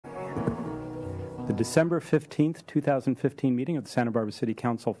The December 15th, 2015 meeting of the Santa Barbara City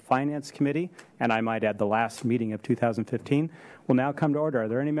Council Finance Committee, and I might add the last meeting of 2015, will now come to order. Are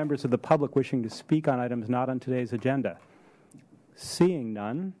there any members of the public wishing to speak on items not on today's agenda? Seeing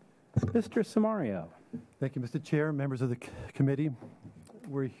none, Mr. Samario. Thank you, Mr. Chair, members of the committee.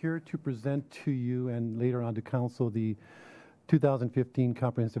 We're here to present to you and later on to Council the 2015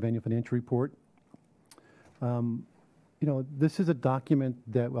 Comprehensive Annual Financial Report. You know, this is a document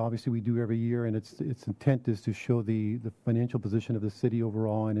that obviously we do every year, and its intent is to show the financial position of the city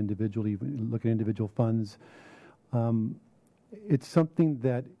overall and individually, look at individual funds. It's something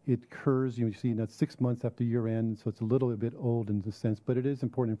that it occurs, you see, that 6 months after year end, so it's a little bit old in the sense, but it is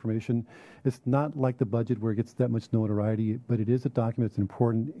important information. It's not like the budget where it gets that much notoriety, but it is a document that's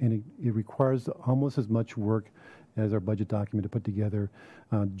important, and it requires almost as much work as our budget document to put together.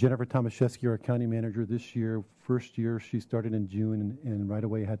 Jennifer Tomaszewski, our accounting manager this year, first year, she started in June and right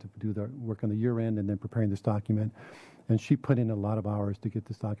away had to do the work on the year end and then preparing this document. And she put in a lot of hours to get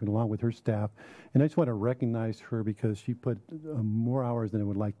this document along with her staff. And I just want to recognize her because she put more hours than I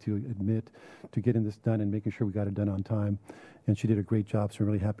would like to admit to getting this done and making sure we got it done on time. And she did a great job, so I'm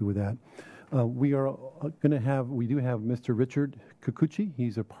really happy with that. We do have Mr. Richard Kikuchi.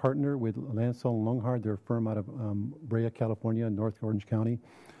 He's a partner with Lansell & Longhard. They're a firm out of Brea, California, North Orange County.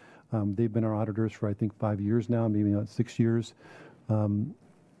 They've been our auditors for, I think, 5 years now, maybe not 6 years.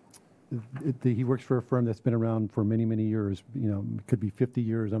 He works for a firm that's been around for many, many years. You know, it could be 50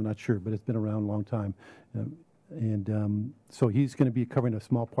 years, I'm not sure, but it's been around a long time. So he's going to be covering a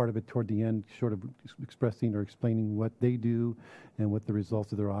small part of it toward the end, sort of expressing or explaining what they do and what the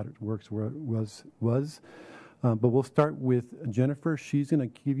results of their audit works was. But we'll start with Jennifer. She's going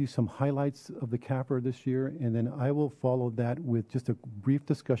to give you some highlights of the CAFR this year, and then I will follow that with just a brief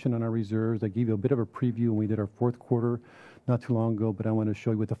discussion on our reserves. I gave you a bit of a preview when we did our fourth quarter not too long ago, but I want to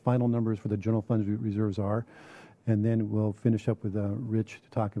show you what the final numbers for the general funds reserves are. And then we'll finish up with Rich to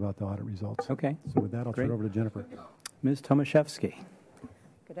talk about the audit results. Okay. So with that, I'll turn it over to Jennifer. Ms. Tomaszewski.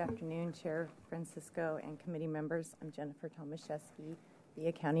 Good afternoon, Chair Francisco and committee members. I'm Jennifer Tomaszewski, the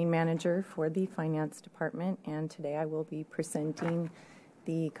accounting manager for the Finance Department, and today I will be presenting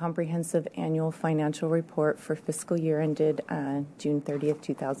the Comprehensive Annual Financial Report for fiscal year ended June 30th,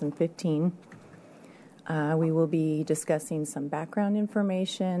 2015. We will be discussing some background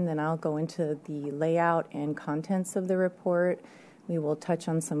information, then I'll go into the layout and contents of the report. We will touch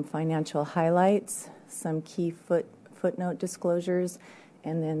on some financial highlights, some key footnote disclosures,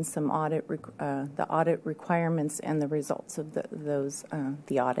 and then some the audit requirements and the results of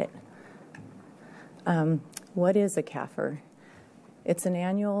the audit. What is a CAFR? It's an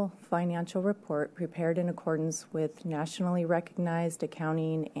annual financial report prepared in accordance with nationally recognized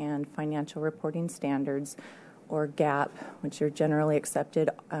accounting and financial reporting standards, or GAAP, which are generally accepted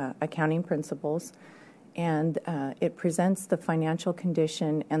accounting principles. And it presents the financial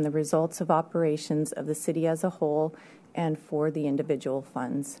condition and the results of operations of the city as a whole and for the individual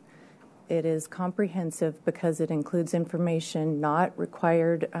funds. It is comprehensive because it includes information not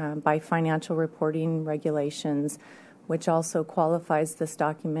required by financial reporting regulations, which also qualifies this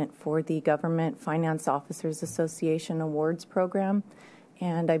document for the Government Finance Officers Association Awards Program.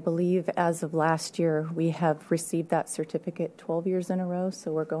 And I believe as of last year, we have received that certificate 12 years in a row,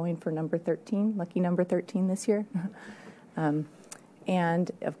 so we're going for number 13, lucky number 13 this year. And,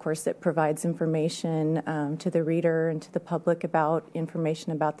 of course, it provides information to the reader and to the public about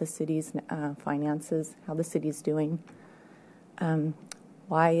information about the city's finances, how the city's doing.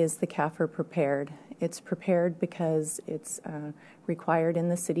 Why is the CAFR prepared? It's prepared because it's required in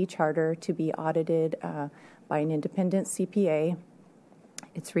the city charter to be audited by an independent CPA.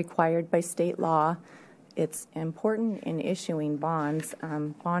 It's required by state law. It's important in issuing bonds.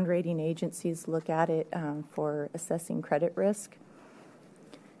 Bond rating agencies look at it for assessing credit risk.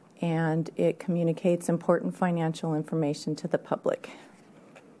 And it communicates important financial information to the public.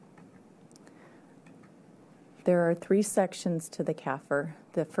 There are 3 sections to the CAFR.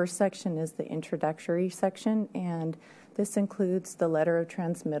 The first section is the introductory section, and this includes the letter of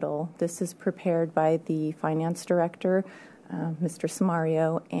transmittal. This is prepared by the finance director, Mr.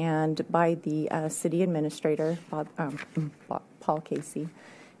 Samario, and by the city administrator, Paul Casey.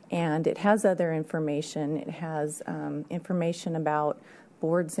 And it has other information. It has information about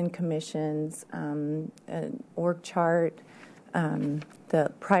boards and commissions, an org chart,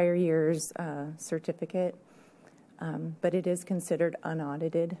 the prior year's certificate, but it is considered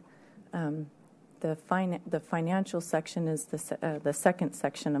unaudited. The financial section is the second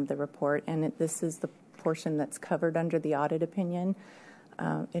section of the report, and this is the portion that's covered under the audit opinion.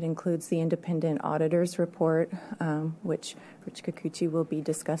 It includes the independent auditor's report, which Rich Kikuchi will be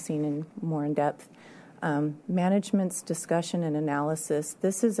discussing in more in depth. Management's discussion and analysis.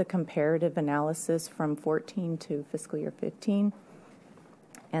 This is a comparative analysis from 14 to fiscal year 15.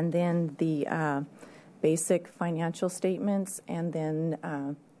 And then the basic financial statements, and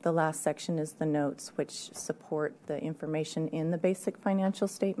then the last section is the notes, which support the information in the basic financial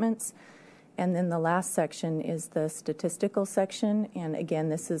statements. And then the last section is the statistical section, and again,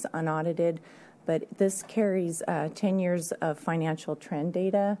 this is unaudited, but this carries 10 years of financial trend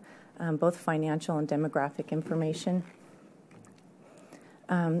data, both financial and demographic information.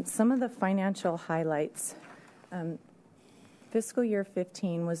 Some of the financial highlights. Fiscal year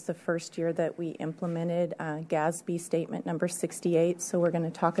 15 was the first year that we implemented GASB statement number 68, so we're going to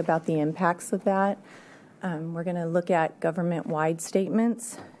talk about the impacts of that. We're going to look at government-wide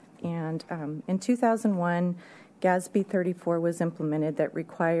statements, and in 2001, GASB 34 was implemented that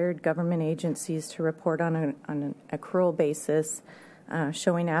required government agencies to report on an accrual basis,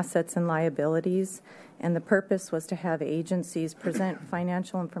 showing assets and liabilities, and the purpose was to have agencies present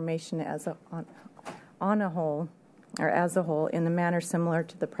financial information as a whole in the manner similar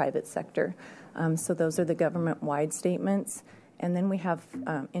to the private sector. So those are the government-wide statements. And then we have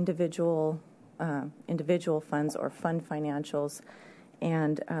individual funds or fund financials.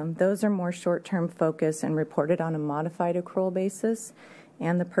 And those are more short-term focus and reported on a modified accrual basis.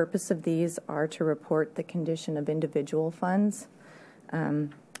 And the purpose of these are to report the condition of individual funds.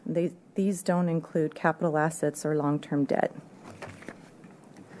 These don't include capital assets or long-term debt.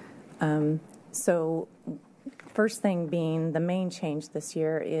 So first thing being, the main change this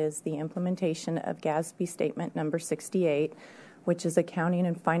year is the implementation of GASB statement number 68, which is accounting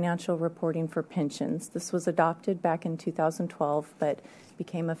and financial reporting for pensions. This was adopted back in 2012, but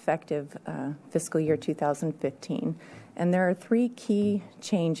became effective fiscal year 2015. And there are three key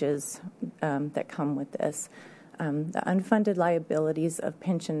changes that come with this. The unfunded liabilities of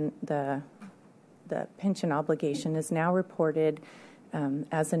pension, the pension obligation is now reported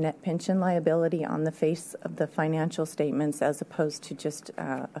as a net pension liability on the face of the financial statements as opposed to just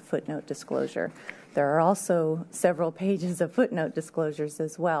a footnote disclosure. There are also several pages of footnote disclosures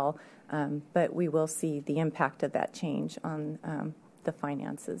as well, but we will see the impact of that change on the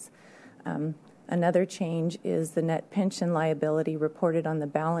finances. Another change is the net pension liability reported on the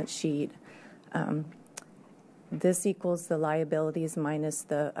balance sheet. This equals the liabilities minus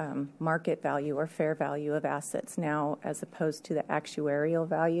the market value or fair value of assets now as opposed to the actuarial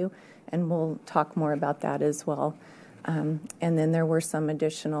value, and we'll talk more about that as well. And then there were some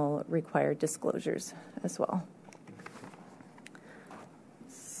additional required disclosures as well.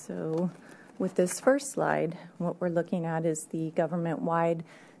 So with this first slide, what we're looking at is the government-wide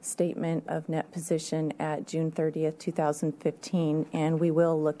statement of net position at June 30th, 2015, and we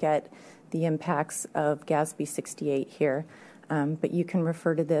will look at the impacts of GASB 68 here. But you can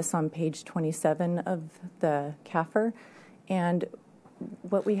refer to this on page 27 of the CAFR. And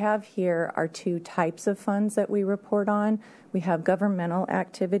what we have here are two types of funds that we report on. We have governmental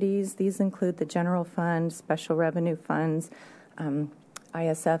activities. These include the general fund, special revenue funds,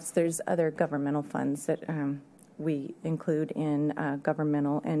 ISFs. There's other governmental funds that we include in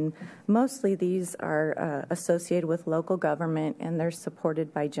governmental, and mostly these are associated with local government, and they're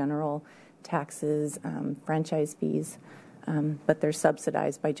supported by general taxes, franchise fees, but they're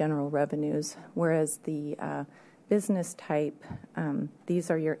subsidized by general revenues, whereas the business type,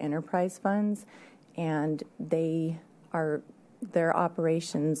 these are your enterprise funds, and their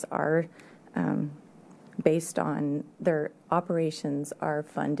operations are based on, their operations are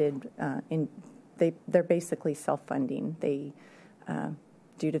funded they're basically self-funding. They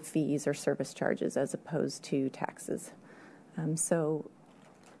due to fees or service charges as opposed to taxes. So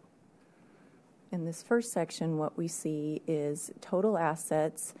in this first section, what we see is total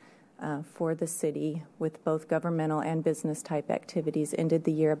assets for the city with both governmental and business type activities ended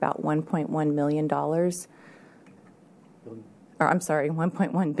the year about $1.1 million.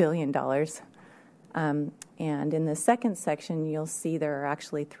 $1.1 billion. And in the second section, you'll see there are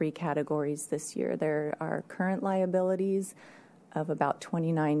actually three categories this year. There are current liabilities of about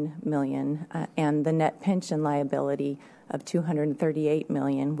 $29 million and the net pension liability of $238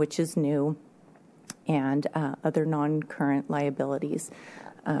 million, which is new, and other non-current liabilities.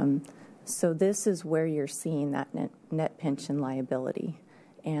 So this is where you're seeing that net pension liability.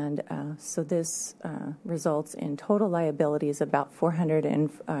 And so this results in total liabilities about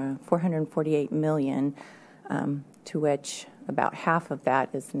 $448 million, to which about half of that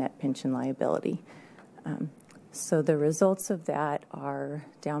is net pension liability. So the results of that are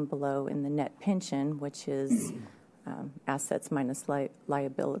down below in the net pension, which is assets minus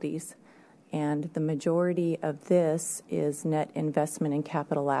liabilities. And the majority of this is net investment in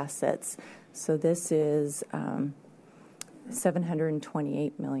capital assets. So this is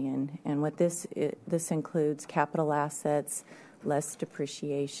 $728 million. And what this includes capital assets, less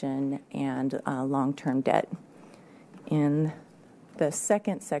depreciation, and long-term debt. In the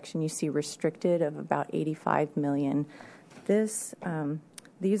second section, you see restricted of about $85 million.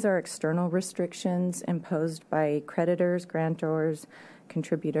 These are external restrictions imposed by creditors, grantors,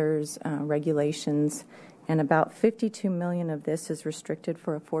 contributors, regulations, and about $52 million of this is restricted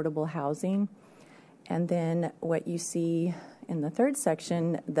for affordable housing. And then what you see in the third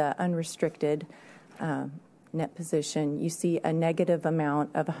section, the unrestricted net position, you see a negative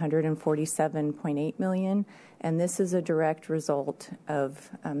amount of $147.8 million, and this is a direct result of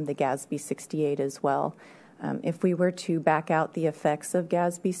the GASB 68 as well. If we were to back out the effects of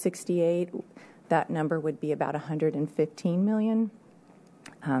GASB 68, that number would be about $115 million,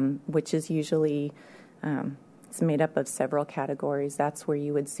 which is usually it's made up of several categories. That's where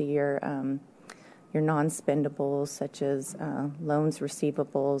you would see your non-spendables, such as loans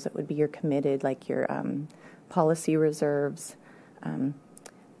receivables. It would be your committed, like your policy reserves.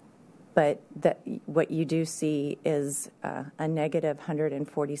 But what you do see is a negative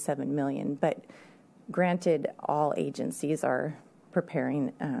 $147 million. But granted, all agencies are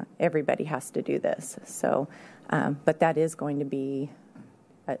preparing. Everybody has to do this. So, but that is going to be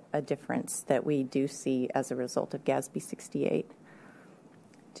a difference that we do see as a result of GASB 68.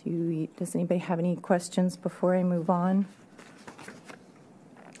 Does anybody have any questions before I move on?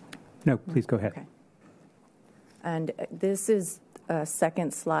 No, please go ahead. Okay. And this is a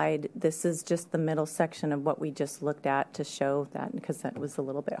second slide. This is just the middle section of what we just looked at to show that, because that was a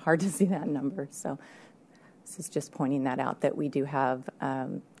little bit hard to see that number. So this is just pointing that out, that we do have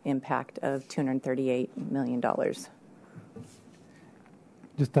impact of $238 million.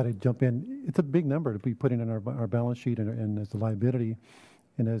 Just thought I'd jump in. It's a big number to be putting on our balance sheet and as a liability.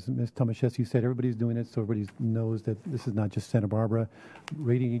 And as Ms. Tomaszewski said, everybody's doing it, so everybody knows that this is not just Santa Barbara.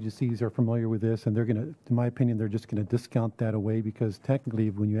 Rating agencies are familiar with this, and they're going to, in my opinion, they're just going to discount that away, because technically,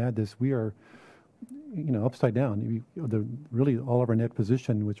 when you add this, we are, upside down. Really, all of our net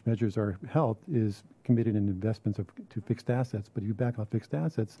position, which measures our health, is committed in investments to fixed assets. But if you back off fixed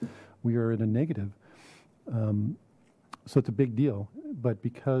assets, we are in a negative. So it's a big deal. But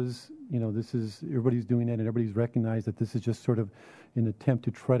because, this is, everybody's doing it and everybody's recognized that this is just sort of an attempt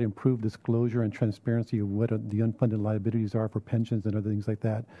to try to improve disclosure and transparency of what the unfunded liabilities are for pensions and other things like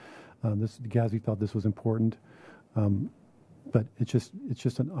that. GASB felt this was important. But it's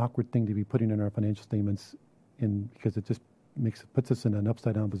just an awkward thing to be putting in our financial statements because it just puts us in an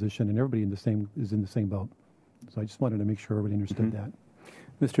upside down position, and everybody is in the same boat. So I just wanted to make sure everybody understood that.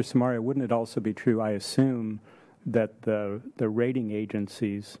 Mr. Samaria, wouldn't it also be true, I assume, that the rating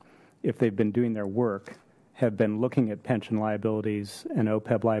agencies, if they've been doing their work, have been looking at pension liabilities and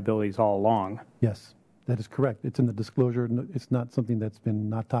OPEB liabilities all along? Yes, that is correct. It's in the disclosure. It's not something that's been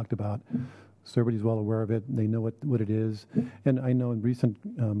not talked about. So everybody's well aware of it. They know what it is. And I know in recent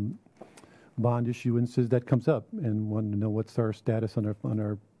bond issuances that comes up and want to know what's our status on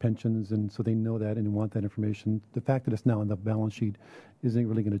our pensions, and so they know that and want that information. The fact that it's now on the balance sheet isn't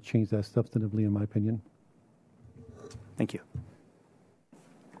really going to change that substantively, in my opinion. Thank you.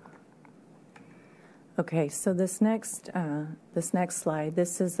 Okay, so this next slide,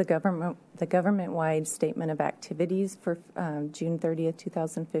 this is the government-wide statement of activities for June 30th,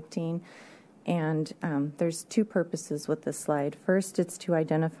 2015. And there's two purposes with this slide. First, it's to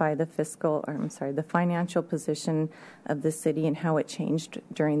identify the financial position of the city and how it changed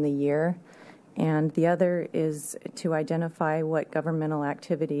during the year. And the other is to identify what governmental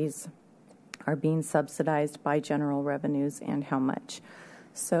activities are being subsidized by general revenues and how much.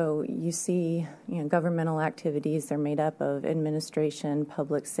 So you see, governmental activities, they're made up of administration,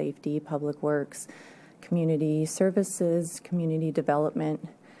 public safety, public works, community services, community development.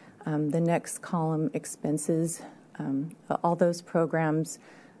 The next column, expenses. All those programs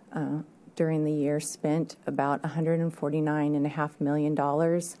during the year spent about $149.5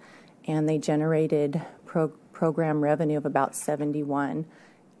 million, and they generated program revenue of about $71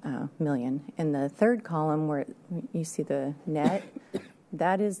 million. In the third column, where you see the net,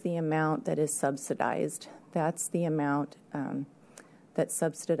 that is the amount that is subsidized. That's the amount that's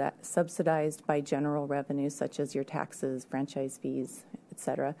subsidized by general revenues, such as your taxes, franchise fees,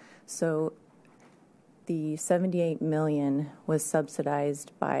 etc. So the $78 million was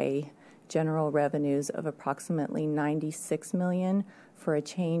subsidized by general revenues of approximately $96 million, for a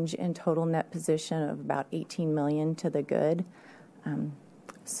change in total net position of about $18 million to the good.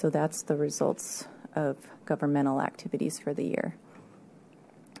 So that's the results of governmental activities for the year.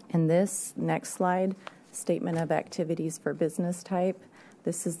 And this next slide, statement of activities for business type,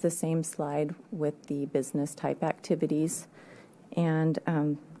 this is the same slide with the business type activities. And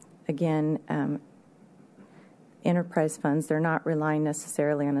again, enterprise funds, they're not relying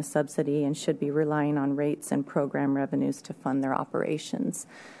necessarily on a subsidy and should be relying on rates and program revenues to fund their operations.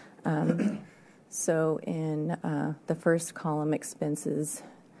 So in the first column, expenses,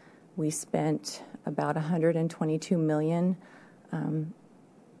 we spent about $122 million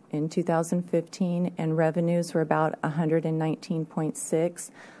in 2015, and revenues were about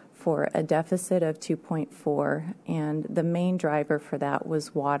 119.6 for a deficit of 2.4. And the main driver for that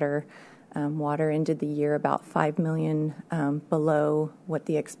was water. Water ended the year about $5 million below what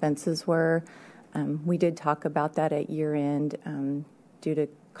the expenses were. We did talk about that at year end. Due to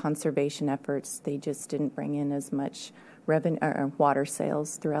conservation efforts, they just didn't bring in as much revenue or water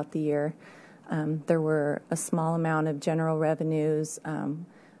sales throughout the year. There were a small amount of general revenues,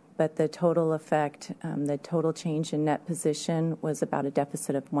 but the total effect, the total change in net position was about a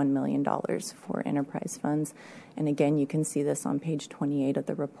deficit of $1 million for enterprise funds. And again, you can see this on page 28 of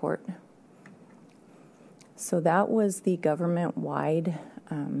the report. So that was the government-wide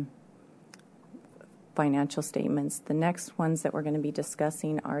financial statements. The next ones that we're going to be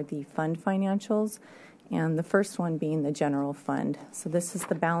discussing are the fund financials, and the first one being the general fund. So this is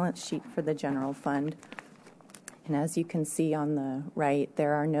the balance sheet for the general fund. And as you can see on the right,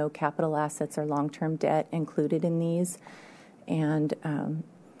 there are no capital assets or long-term debt included in these. And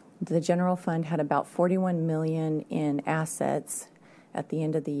the general fund had about $41 million in assets at the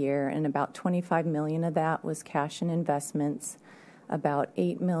end of the year, and about $25 million of that was cash and investments, about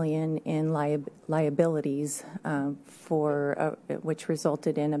 $8 million in liabilities, which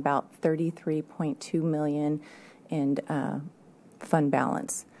resulted in about $33.2 million in fund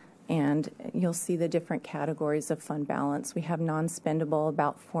balance. And you'll see the different categories of fund balance. We have non-spendable,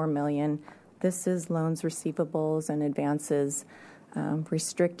 about $4 million. This is loans, receivables, and advances.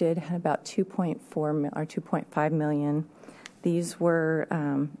 Restricted had about $2.5 million. These were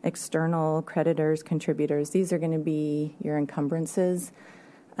external creditors, contributors. These are going to be your encumbrances.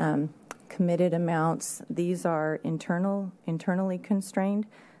 Committed amounts, these are internally constrained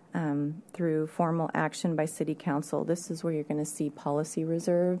through formal action by City Council. This is where you're going to see policy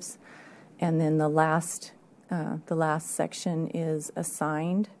reserves. And then the last section is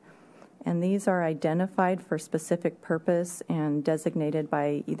assigned. And these are identified for specific purpose and designated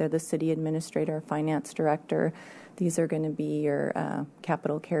by either the city administrator or finance director. These are going to be your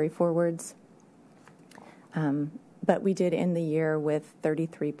capital carry forwards. But we did end the year with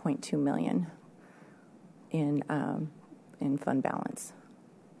 $33.2 million in fund balance.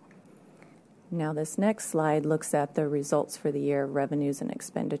 Now this next slide looks at the results for the year, revenues and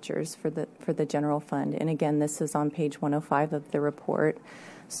expenditures for the general fund. And again, this is on page 105 of the report.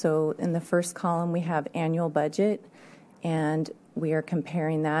 So in the first column, we have annual budget, and we are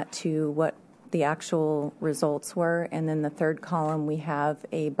comparing that to what the actual results were. And then the third column, we have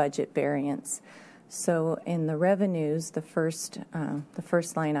a budget variance. So in the revenues, the first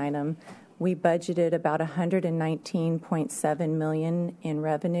line item, we budgeted about $119.7 million in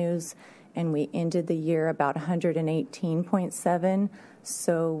revenues, and we ended the year about $118.7.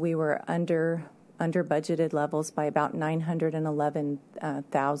 So we were under budgeted levels by about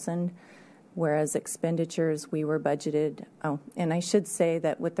 $911,000, whereas expenditures we were budgeted. Oh, and I should say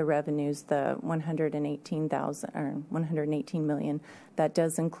that with the revenues, the $118 million, that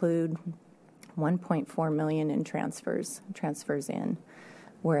does include $1.4 million in transfers in,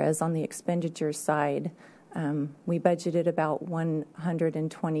 whereas on the expenditure side, we budgeted about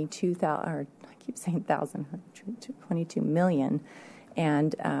 $22 million,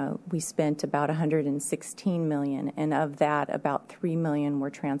 and we spent about $116 million, and of that, about $3 million were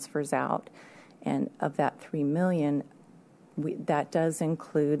transfers out, and of that $3 million, that does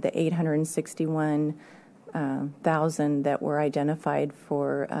include the $861,000 that were identified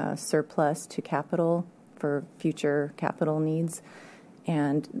for surplus to capital for future capital needs.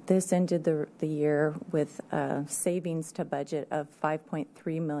 And this ended the year with savings to budget of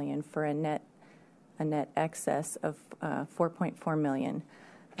 $5.3 million for a net excess of $4.4 million.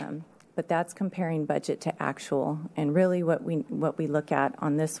 But that's comparing budget to actual. And really what we look at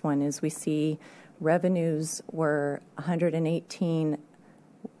on this one is we see revenues were $118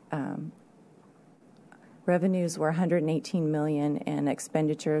 million and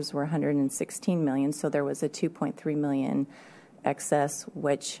expenditures were $116 million. So there was a $2.3 million excess,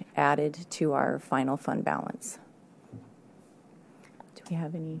 which added to our final fund balance. Do we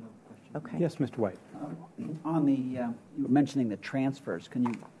have any? Okay. Yes, Mr. White. On the, you were mentioning the transfers. Can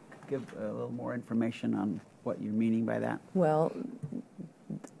you give a little more information on what you're meaning by that? Well,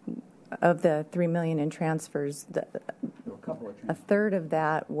 of the $3 million in transfers, a third of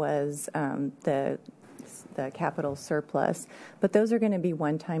that was the capital surplus, but those are going to be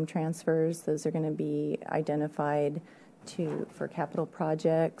one-time transfers. Those are going to be identified for capital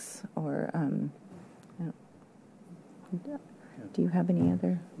projects or. Do you have any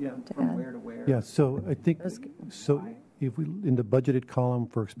other? Yeah, to from add? where to where? Yeah, so I think, Those- so if we, in the budgeted column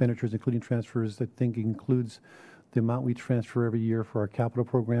for expenditures, including transfers, I think it includes the amount we transfer every year for our capital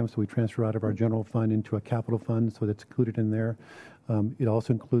program. So we transfer out of our general fund into a capital fund, so that's included in there. It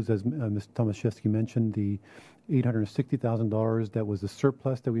also includes, as Ms. Tomaszewski mentioned, the $860,000 that was the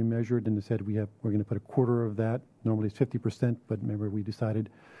surplus that we measured and said we're going to put a quarter of that. Normally it's 50%, but remember we decided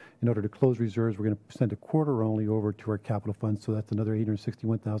in order to close reserves, we're going to send a quarter only over to our capital fund. So that's another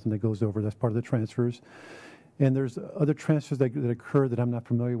 $861,000 that goes over. That's part of the transfers. And there's other transfers that occur that I'm not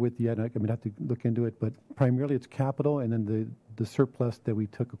familiar with yet. I mean, I have to look into it, but primarily it's capital, and then the surplus that we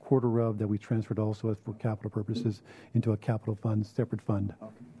took a quarter of that we transferred also as for capital purposes into a capital fund, separate fund.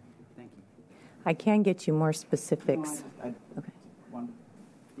 Okay, thank you. I can get you more specifics. I Okay. want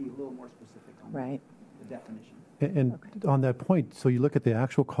to be a little more specific on Right. the definition. And on that point, so you look at the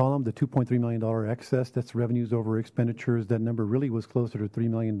actual column, the $2.3 million excess, that's revenues over expenditures. That number really was closer to $3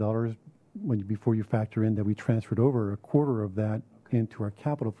 million before you factor in that we transferred over a quarter of that into our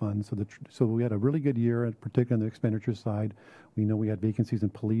capital fund. So we had a really good year, particularly on the expenditure side. We know we had vacancies in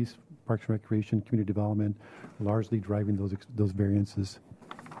police, parks and recreation, community development, largely driving those variances.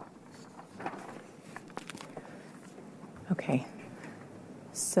 Okay.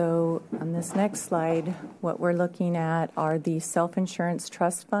 So on this next slide, what we're looking at are the Self-Insurance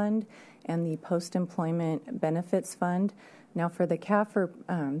Trust Fund and the Post-Employment Benefits Fund. Now for the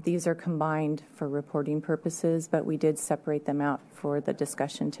CAFR, these are combined for reporting purposes, but we did separate them out for the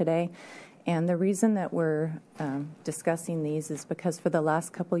discussion today. And the reason that we're discussing these is because for the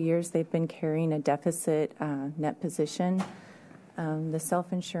last couple years, they've been carrying a deficit net position. The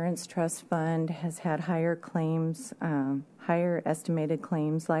Self-Insurance Trust Fund has had higher claims, higher estimated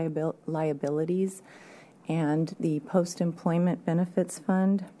claims liabilities, and the Post-Employment Benefits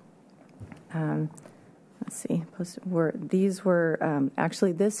Fund, let's see,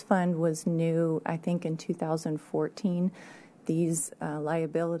 actually this fund was new, I think, in 2014. These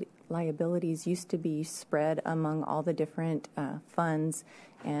liabilities used to be spread among all the different funds,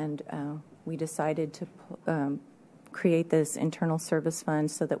 and we decided to create this internal service fund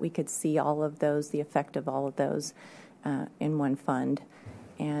so that we could see all of those, the effect of all of those in one fund.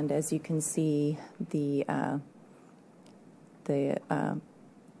 And as you can see, the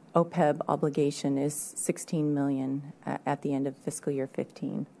OPEB obligation is $16 million at the end of fiscal year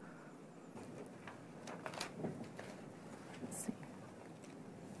 15. Let's see.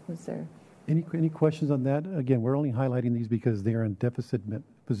 Was there Any questions on that? Again, we're only highlighting these because they are in deficit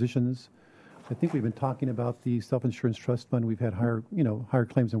positions. I think we've been talking about the Self-Insurance Trust Fund. We've had higher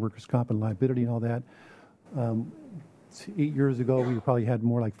claims in workers' comp and liability and all that. 8 years ago, we probably had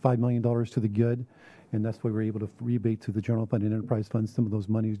more like $5 million to the good, and that's why we were able to rebate to the general fund and enterprise fund some of those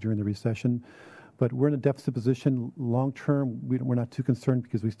monies during the recession. But we're in a deficit position. Long term, we're not too concerned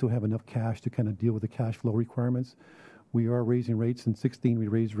because we still have enough cash to kind of deal with the cash flow requirements. We are raising rates. In 2016, we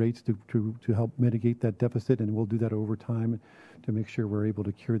raised rates to help mitigate that deficit, and we'll do that over time to make sure we're able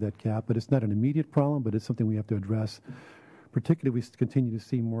to cure that gap. But it's not an immediate problem, but it's something we have to address. Particularly, we continue to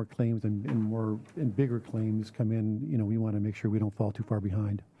see more claims and bigger claims come in. You know, we want to make sure we don't fall too far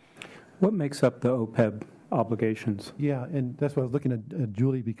behind. What makes up the OPEB obligations? Yeah, and that's why I was looking at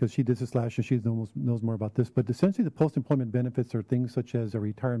Julie, because she did this last year. She knows more about this. But essentially, the post-employment benefits are things such as a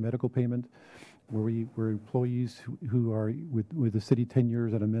retired medical payment, where employees who are with the city 10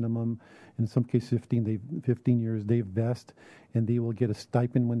 years at a minimum, in some cases 15 years, they vest, and they will get a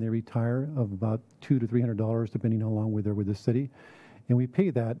stipend when they retire of about $200 to $300, depending on how long they're with the city. And we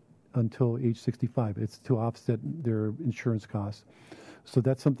pay that until age 65. It's to offset their insurance costs. So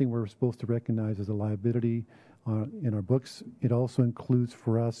that's something we're supposed to recognize as a liability in our books. It also includes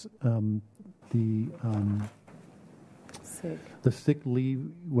for us the sick leave.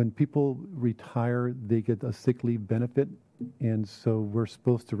 When people retire, they get a sick leave benefit, and so we're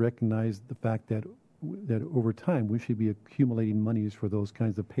supposed to recognize the fact that over time we should be accumulating monies for those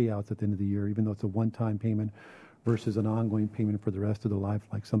kinds of payouts at the end of the year, even though it's a one-time payment versus an ongoing payment for the rest of the life,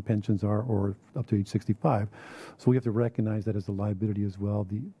 like some pensions are, or up to age 65. So we have to recognize that as a liability as well,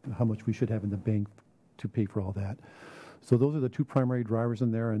 how much we should have in the bank to pay for all that. So those are the two primary drivers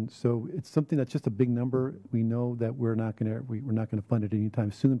in there, and so it's something that's just a big number. We know that we're not going to fund it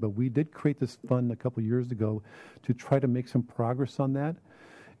anytime soon, but we did create this fund a couple years ago to try to make some progress on that.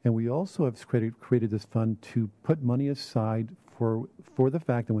 And we also have created this fund to put money aside for the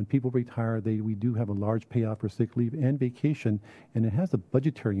fact that when people retire, we do have a large payout for sick leave and vacation, and it has a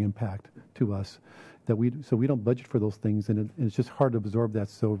budgetary impact to us that we don't budget for those things, and it's just hard to absorb that.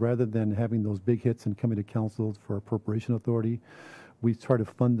 So rather than having those big hits and coming to council for appropriation authority, we try to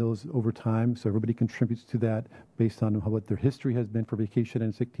fund those over time, so everybody contributes to that based on what their history has been for vacation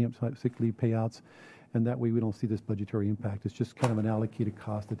and sick leave payouts. And that way we don't see this budgetary impact. It's just kind of an allocated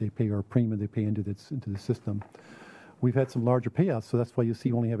cost that they pay, or a premium they pay into the system. We've had some larger payouts, so that's why you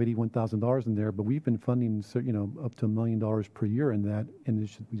see we only have $81,000 in there, but we've been funding up to $1 million per year in that, and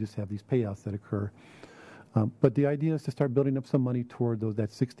we just have these payouts that occur. But the idea is to start building up some money toward that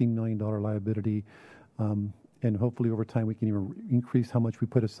 $16 million liability, and hopefully over time we can even increase how much we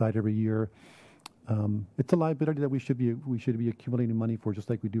put aside every year. It's a liability that we should be accumulating money for, just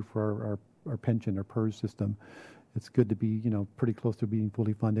like we do for our pension, our PERS system. It's good to be pretty close to being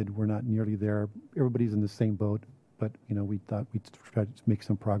fully funded. We're not nearly there. Everybody's in the same boat, but we thought we'd try to make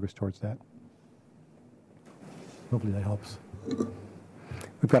some progress towards that. Hopefully that helps.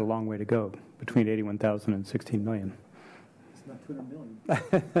 We've got a long way to go between 81,000 and 16 million. It's not 200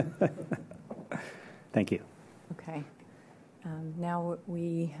 million. Thank you. Okay. Now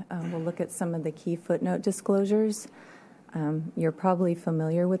we will look at some of the key footnote disclosures. You're probably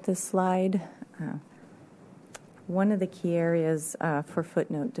familiar with this slide. One of the key areas for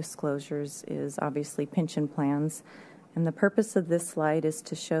footnote disclosures is obviously pension plans. And the purpose of this slide is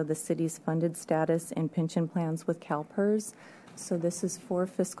to show the city's funded status in pension plans with CalPERS. So this is for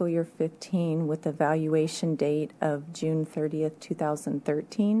fiscal year 15 with a valuation date of June 30th,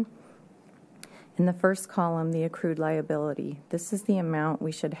 2013. In the first column, the accrued liability. This is the amount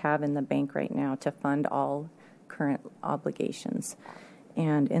we should have in the bank right now to fund all current obligations.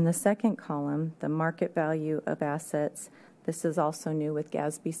 And in the second column, the market value of assets. This is also new with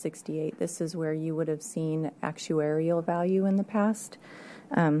GASB 68. This is where you would have seen actuarial value in the past.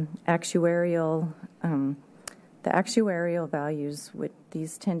 The actuarial values,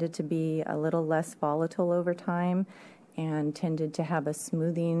 these tended to be a little less volatile over time and tended to have a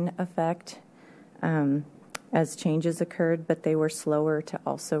smoothing effect as changes occurred, but they were slower to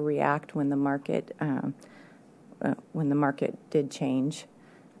also react when the market did change.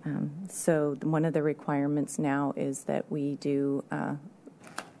 So one of the requirements now is that we do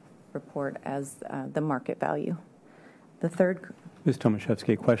report as the market value. The third. Ms.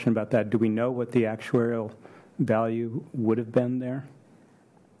 Tomaszewski, a question about that. Do we know what the actuarial value would have been there?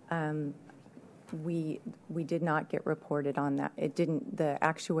 We did not get reported on that. It didn't. The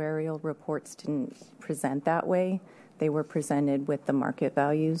actuarial reports didn't present that way. They were presented with the market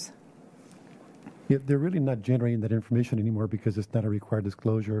values. Yeah, they're really not generating that information anymore because it's not a required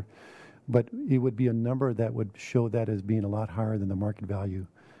disclosure. But it would be a number that would show that as being a lot higher than the market value.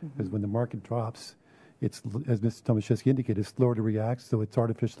 Because when the market drops, it's, as Ms. Tomaszewski indicated, it's slower to react, so it's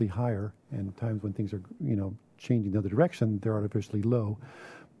artificially higher. And times when things are, changing the other direction, they're artificially low.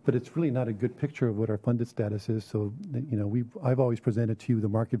 But it's really not a good picture of what our funded status is. So, I've always presented to you the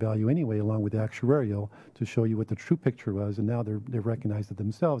market value anyway, along with the actuarial, to show you what the true picture was. And now they've recognized it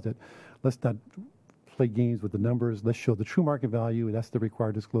themselves that let's not play games with the numbers. Let's show the true market value. That's the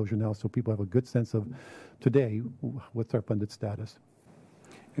required disclosure now, so people have a good sense of today what's our funded status.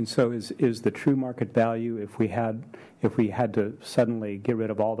 And so is the true market value if we had to suddenly get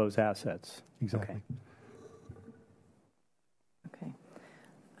rid of all those assets? Exactly. Okay.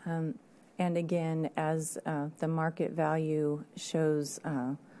 And again, as the market value shows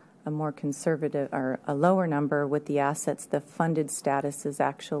a more conservative or a lower number with the assets, the funded status is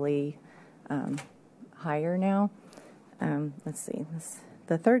actually higher now. Let's see.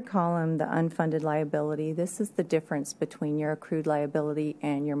 The third column, the unfunded liability, this is the difference between your accrued liability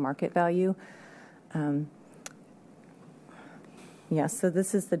and your market value. So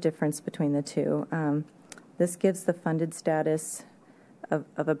this is the difference between the two. This gives the funded status of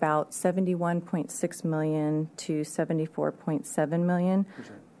about $71.6 million to $74.7 million.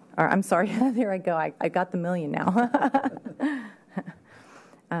 Or, I'm sorry, there I go. I got the million now.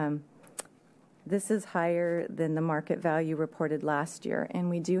 This is higher than the market value reported last year, and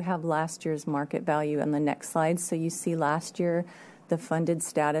we do have last year's market value on the next slide. So you see last year the funded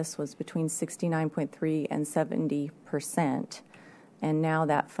status was between 69.3% and 70%, and now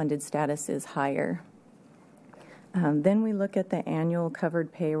that funded status is higher. Then we look at the annual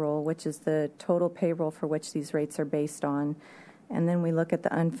covered payroll, which is the total payroll for which these rates are based on. And then we look at the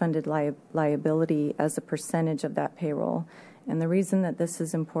unfunded liability as a percentage of that payroll. And the reason that this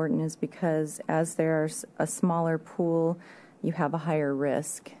is important is because as there's a smaller pool, you have a higher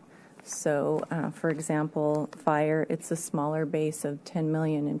risk. So, for example, fire, it's a smaller base of 10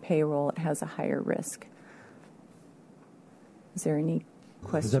 million in payroll. It has a higher risk. Is there any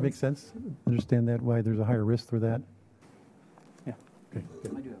questions? Does that make sense? Understand that, why there's a higher risk for that? Yeah. Okay,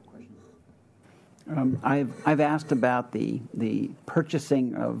 good. I do have questions. I've asked about the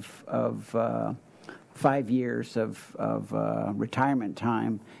purchasing of 5 years of retirement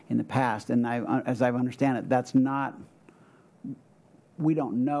time in the past, and as I understand it, that's not. We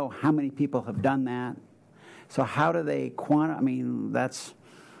don't know how many people have done that. So how do they I mean, that's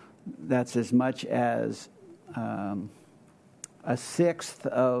as much as a sixth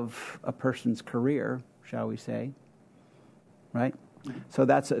of a person's career, shall we say, right? So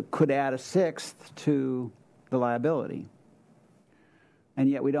could add a sixth to the liability. And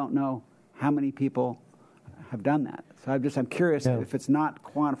yet we don't know how many people have done that. So I'm curious if it's not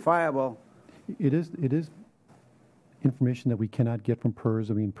quantifiable. It is information that we cannot get from PERS.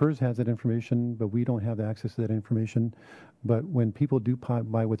 I mean, PERS has that information, but we don't have access to that information. But when people do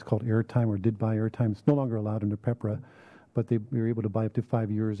buy what's called airtime, or did buy airtime, it's no longer allowed under PEPRA, but they were able to buy up to 5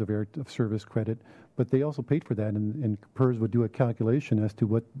 years of service credit. But they also paid for that, and PERS would do a calculation as to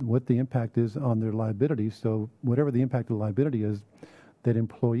what the impact is on their liability. So whatever the impact of the liability is, that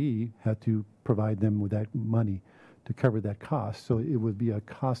employee had to provide them with that money to cover that cost. So it would be a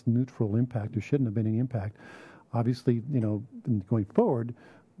cost-neutral impact. There shouldn't have been any impact. Obviously, going forward,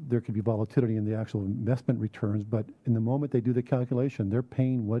 there could be volatility in the actual investment returns, but in the moment they do the calculation, they're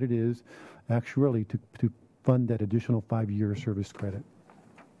paying what it is actually to fund that additional 5-year service credit.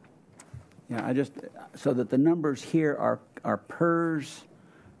 Yeah, so that the numbers here are PERS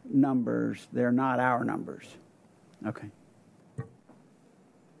numbers, they're not our numbers. Okay.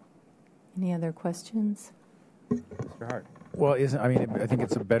 Any other questions? Mr. Hart. Well, I think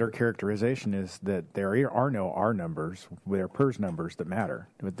it's a better characterization is that there are no R numbers, there are PERS numbers that matter,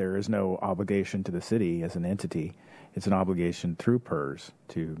 but there is no obligation to the city as an entity. It's an obligation through PERS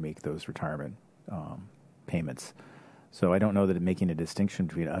to make those retirement payments. So I don't know that making a distinction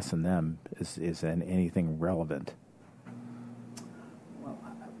between us and them is anything relevant. Well,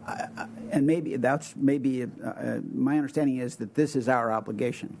 and maybe my understanding is that this is our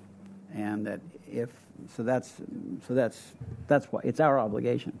obligation, and that that's why it's our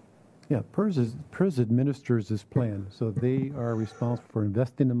obligation. Yeah, PERS administers this plan, so they are responsible for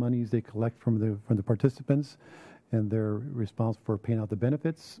investing the monies they collect from the participants, and they're responsible for paying out the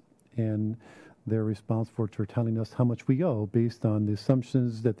benefits, and they're responsible for telling us how much we owe based on the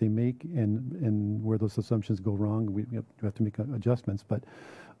assumptions that they make, and where those assumptions go wrong, we have to make adjustments. But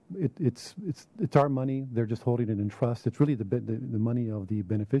it's our money. They're just holding it in trust. It's really the money of the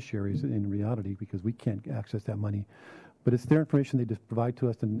beneficiaries in reality, because we can't access that money. But it's their information they just provide to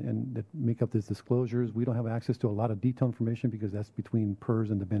us and that make up these disclosures. We don't have access to a lot of detailed information because that's between PERS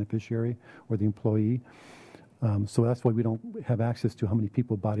and the beneficiary or the employee. So that's why we don't have access to how many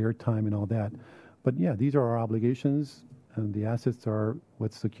people bought airtime and all that. But yeah, these are our obligations, and the assets are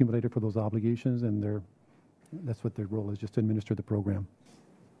what's accumulated for those obligations, and that's what their role is, just to administer the program.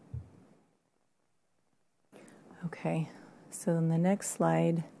 Okay, so in the next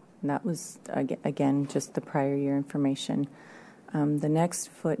slide, that was, again, just the prior year information. The next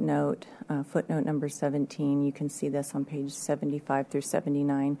footnote, footnote number 17, you can see this on page 75 through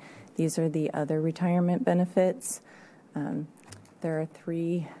 79. These are the other retirement benefits. There are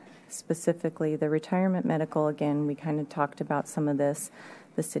three specifically. The retirement medical, again, we kind of talked about some of this.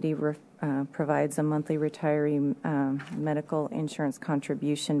 The city provides a monthly retiree medical insurance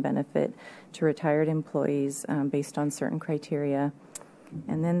contribution benefit to retired employees based on certain criteria.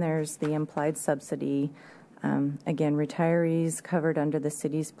 And then there's the implied subsidy. Again, retirees covered under the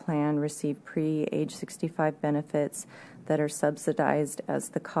city's plan receive pre-age 65 benefits that are subsidized as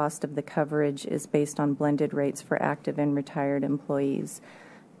the cost of the coverage is based on blended rates for active and retired employees.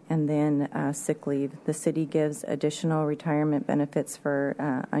 And then sick leave. The city gives additional retirement benefits for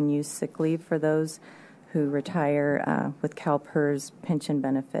unused sick leave for those who retire with CalPERS pension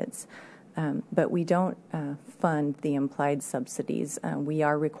benefits. But we don't fund the implied subsidies. We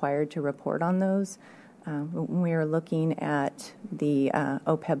are required to report on those. When we are looking at the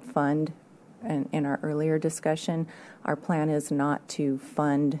OPEB fund in our earlier discussion, our plan is not to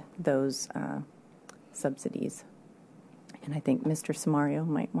fund those subsidies. And I think Mr. Samario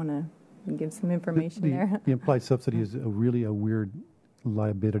might want to give some information there. The implied subsidy is really a weird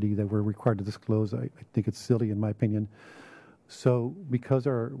liability that we're required to disclose. I think it's silly, in my opinion. So because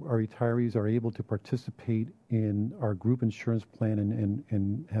our retirees are able to participate in our group insurance plan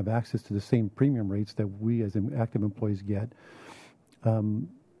and have access to the same premium rates that we as active employees get,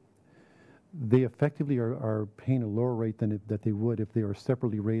 they effectively are paying a lower rate than that they would if they were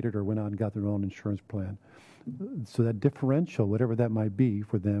separately rated or went out and got their own insurance plan. So that differential, whatever that might be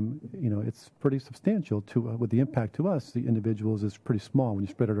for them, it's pretty substantial. With the impact to us, the individuals, is pretty small when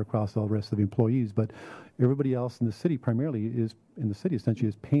you spread it across all the rest of the employees. But everybody else in the city, primarily essentially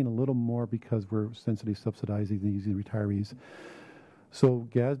is paying a little more because we're essentially subsidizing these retirees. So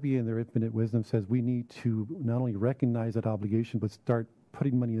GASB, in their infinite wisdom, says we need to not only recognize that obligation, but start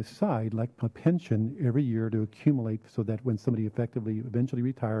putting money aside, like a pension, every year to accumulate so that when somebody eventually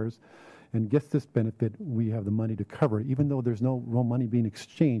retires and gets this benefit, we have the money to cover it. Even though there's no real money being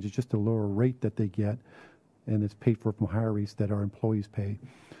exchanged, it's just a lower rate that they get, and it's paid for from higher rates that our employees pay.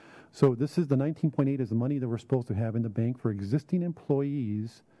 So this is the 19.8 is the money that we're supposed to have in the bank for existing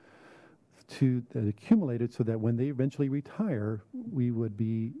employees to accumulate it so that when they eventually retire, we would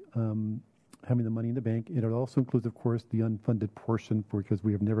be having the money in the bank. It also includes, of course, the unfunded portion because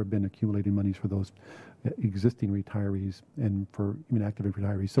we have never been accumulating monies for those existing retirees and for even active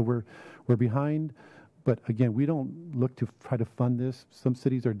retirees. So we're behind, but again, we don't look to try to fund this. Some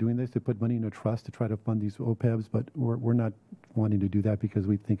cities are doing this to put money in a trust to try to fund these OPEBs, but we're not wanting to do that because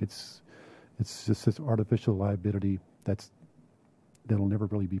we think it's just this artificial liability that'll never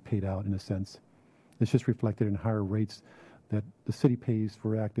really be paid out in a sense. It's just reflected in higher rates that the city pays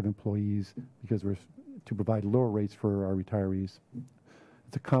for active employees because we're to provide lower rates for our retirees.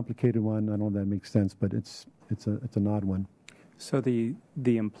 It's a complicated one. I don't know if that makes sense, but it's an odd one. So the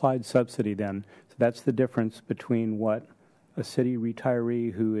implied subsidy then, so that's the difference between what a city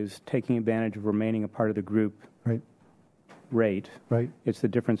retiree who is taking advantage of remaining a part of the group rate. Right. It's the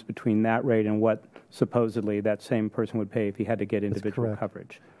difference between that rate and what supposedly that same person would pay if he had to get individual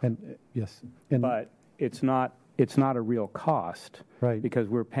coverage. And yes. But it's not a real cost, right? Because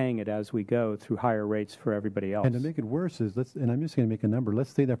we're paying it as we go through higher rates for everybody else. And to make it worse is, and I'm just going to make a number.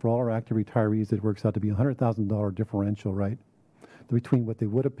 Let's say that for all our active retirees, it works out to be $100,000 differential, right, between what they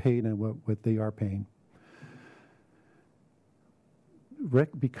would have paid and what they are paying.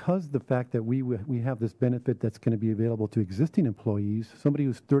 Because the fact that we have this benefit that's going to be available to existing employees, somebody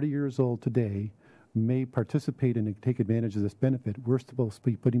who's 30 years old today may participate and take advantage of this benefit. We're supposed to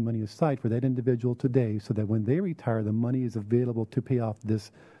be putting money aside for that individual today so that when they retire, the money is available to pay off this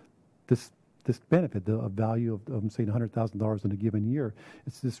benefit, a value of say $100,000 in a given year.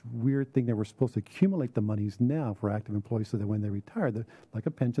 It's this weird thing that we're supposed to accumulate the monies now for active employees so that when they retire, like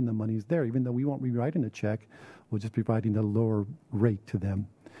a pension, the money's there. Even though we won't be writing a check, we'll just be providing a lower rate to them.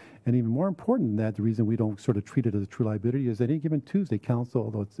 And even more important than that, the reason we don't sort of treat it as a true liability is that any given Tuesday, council,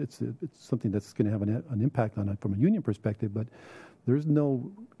 although it's something that's going to have an impact on it from a union perspective, but there's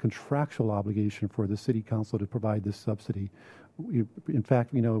no contractual obligation for the city council to provide this subsidy. In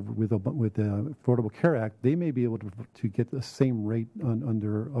fact, with the Affordable Care Act, they may be able to get the same rate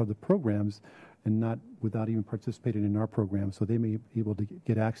under other programs and not without even participating in our program. So they may be able to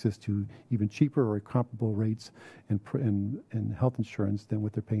get access to even cheaper or comparable rates and health insurance than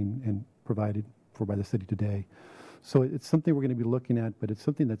what they're paying and provided for by the city today. So it's something we're going to be looking at, but it's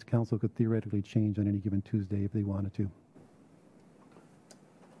something that council could theoretically change on any given Tuesday if they wanted to.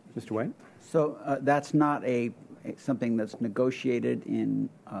 Mr. White? So that's not something that's negotiated in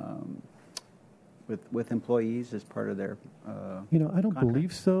with employees as part of their I don't contract?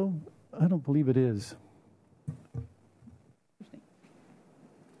 believe so. I don't believe it is.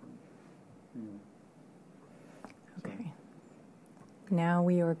 Okay. Now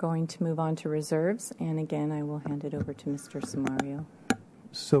we are going to move on to reserves, and again, I will hand it over to Mr. Samario.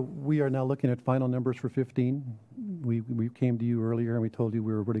 So we are now looking at final numbers for 15. We came to you earlier and we told you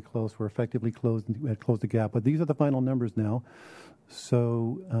we were really close. We're effectively closed. We had closed the gap, but these are the final numbers now.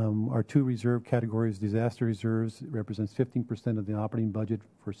 So our two reserve categories, disaster reserves, represents 15% of the operating budget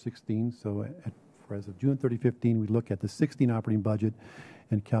for 16. So as of June 30, 15, we look at the 16 operating budget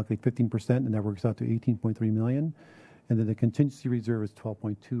and calculate 15%, and that works out to 18.3 million. And then the contingency reserve is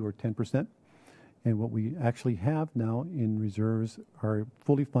 12.2 or 10%. And what we actually have now in reserves are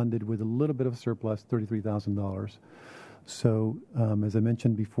fully funded with a little bit of surplus, $33,000. So as I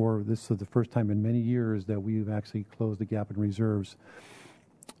mentioned before, this is the first time in many years that we've actually closed the gap in reserves.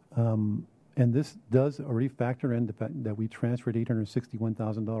 And this does already factor in the fact that we transferred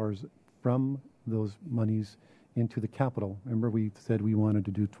 $861,000 from those monies into the capital. Remember, we said we wanted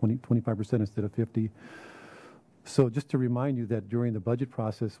to do 25% instead of 50%. So just to remind you that during the budget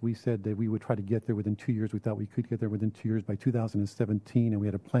process, we said that we would try to get there within 2 years. We thought we could get there within 2 years by 2017, and we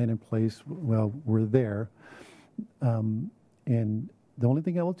had a plan in place. Well, we're there. And the only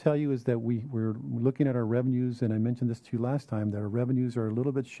thing I will tell you is that we're looking at our revenues, and I mentioned this to you last time, that our revenues are a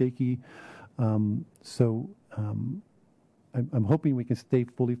little bit shaky. I'm hoping we can stay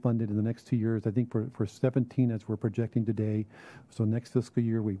fully funded in the next 2 years. I think for 17, as we're projecting today, so next fiscal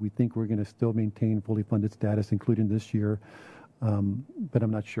year, we think we're going to still maintain fully funded status, including this year, but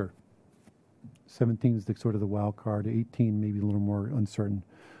I'm not sure. 17 is sort of the wild card. 18 maybe a little more uncertain.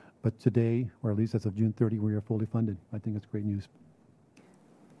 But today, or at least as of June 30, we are fully funded. I think that's great news.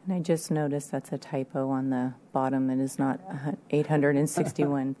 And I just noticed that's a typo on the bottom. It is not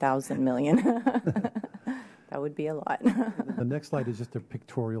 861,000 million. That would be a lot. The next slide is just a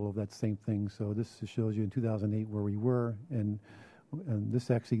pictorial of that same thing. So this shows you in 2008 where we were, and this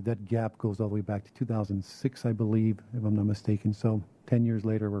actually, that gap goes all the way back to 2006, I believe, if I'm not mistaken. So 10 years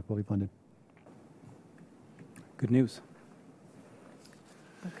later, we're fully funded. Good news.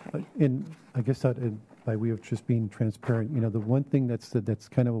 Okay. And I guess that, by way of just being transparent, the one thing that's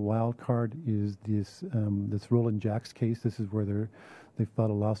kind of a wild card is this Roland Jacks case. This is where they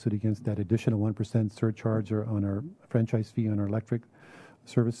filed a lawsuit against that additional 1% surcharge or on our franchise fee on our electric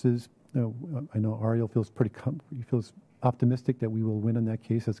services. I know Ariel feels optimistic that we will win on that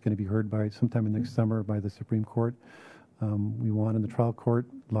case. That's going to be heard by sometime in next summer by the Supreme Court. We won in the trial court,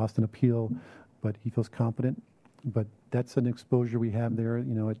 lost an appeal, but he feels confident. But that's an exposure we have there,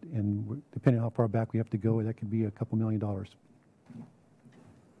 and depending on how far back we have to go, that could be a couple $1 million.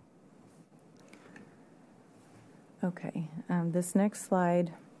 Okay. This next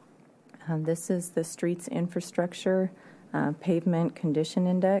slide, this is the streets infrastructure pavement condition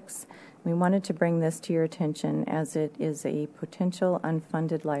index. We wanted to bring this to your attention as it is a potential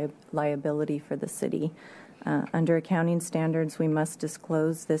unfunded liability for the city. Under accounting standards, we must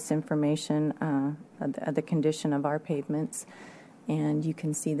disclose this information, the condition of our pavements, and you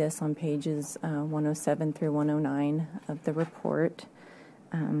can see this on pages 107 through 109 of the report.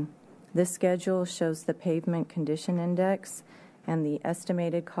 This schedule shows the pavement condition index and the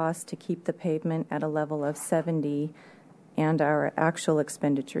estimated cost to keep the pavement at a level of 70 and our actual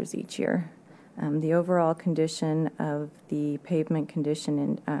expenditures each year. The overall condition of the pavement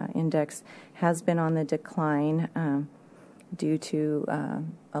condition index has been on the decline due to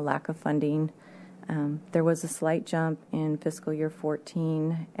a lack of funding. There was a slight jump in fiscal year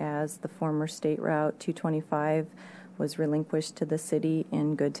 14 as the former state route 225 was relinquished to the city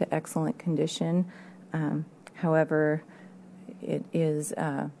in good to excellent condition. However, it is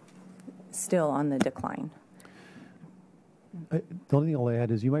still on the decline. The only thing I'll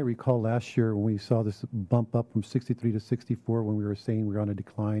add is you might recall last year when we saw this bump up from 63 to 64 when we were saying we were on a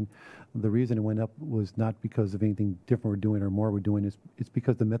decline. The reason it went up was not because of anything different we're doing or more we're doing. It's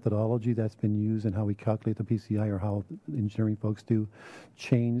because the methodology that's been used and how we calculate the PCI or how engineering folks do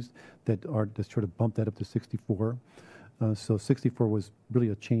changed that sort of bumped that up to 64. So 64 was really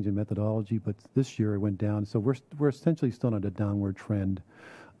a change in methodology, but this year it went down. So we're essentially still on a downward trend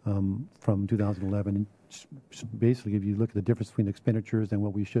from 2011. And basically, if you look at the difference between expenditures and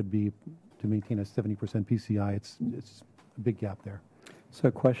what we should be to maintain a 70% PCI, it's a big gap there. So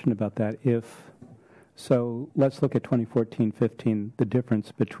a question about that. So let's look at 2014-15. The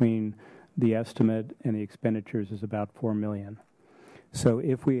difference between the estimate and the expenditures is about $4 million. So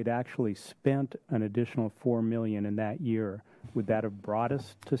if we had actually spent an additional $4 million in that year, would that have brought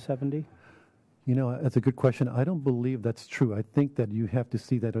us to 70? That's a good question. I don't believe that's true. I think that you have to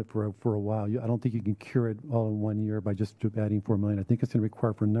see that for a while. I don't think you can cure it all in 1 year by just adding $4 million. I think it's going to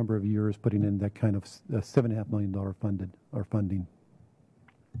require for a number of years putting in that kind of $7.5 million funding.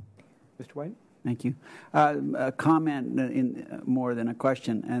 Mr. White? Thank you. A comment in more than a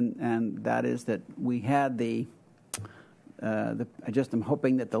question, and that is that we had I'm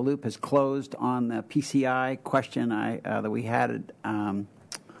hoping that the loop has closed on the PCI question that we had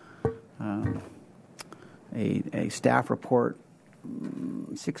a staff report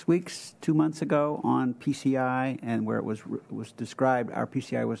 2 months ago on PCI, and where it was described, our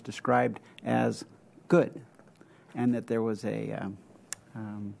PCI was described as good, and that there was a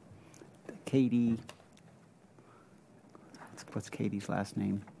Katie. What's Katie's last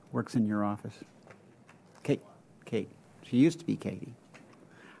name? Works in your office. Kate. She used to be Katie.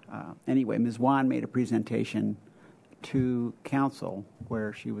 Anyway, Ms. Wan made a presentation to council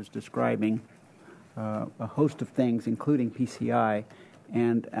where she was describing a host of things, including PCI,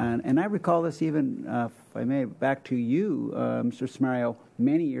 and I recall this even, if I may, back to you, Mr. Samario,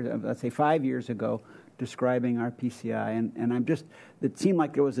 many years, let's say 5 years ago, describing our PCI, and it seemed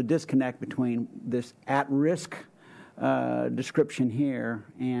like there was a disconnect between this at-risk description here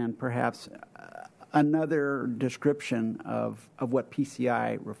and perhaps another description of what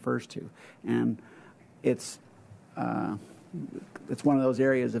PCI refers to, and it's one of those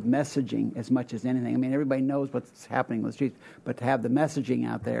areas of messaging as much as anything. I mean, everybody knows what's happening on the streets, but to have the messaging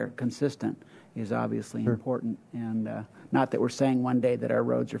out there consistent is obviously important. And not that we're saying one day that our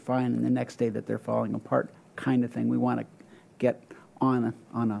roads are fine and the next day that they're falling apart, kind of thing. We want to get on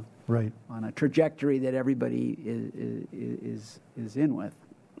a trajectory that everybody is in with.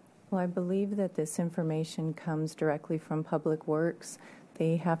 Well, I believe that this information comes directly from Public Works.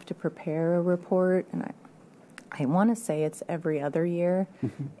 They have to prepare a report, and I want to say it's every other year.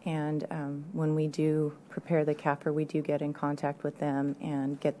 And when we do prepare the CAFR, we do get in contact with them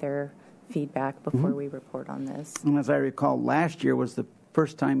and get their feedback before we report on this. And as I recall, last year was the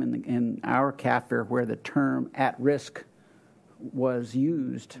first time in our CAFR where the term at risk was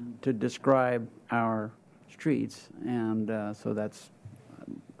used to describe our streets. And so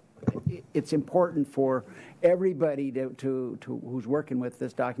it's important for everybody to who's working with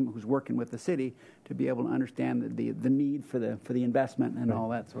this document, who's working with the city, to be able to understand the need for the investment and all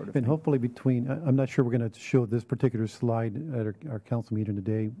that sort of thing. And hopefully I'm not sure we're going to show this particular slide at our council meeting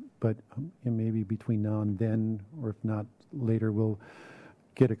today, but maybe between now and then, or if not later, we'll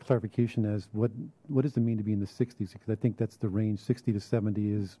get a clarification as what does it mean to be in the 60s, because I think that's the range. 60 to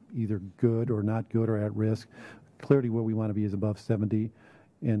 70 is either good or not good or at risk. Clearly where we want to be is above 70,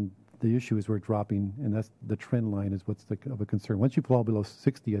 and the issue is we're dropping, and that's the trend line is what's of a concern. Once you fall below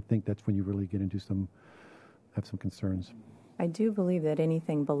 60, I think that's when you really get into have some concerns. I do believe that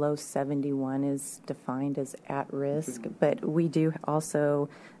anything below 71 is defined as at risk, but we do also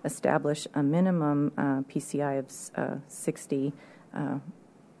establish a minimum PCI of 60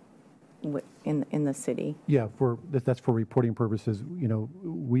 in the city. Yeah, that's for reporting purposes. You know,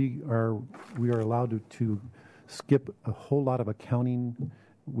 we are allowed to skip a whole lot of accounting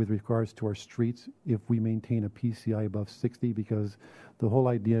with regards to our streets if we maintain a PCI above 60, because the whole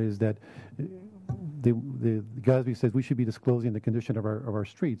idea is that the GASB says we should be disclosing the condition of our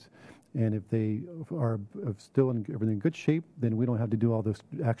streets, and if they are still in everything in good shape, then we don't have to do all this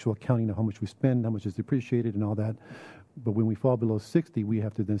actual accounting of how much we spend, how much is depreciated, and all that. But when we fall below 60, we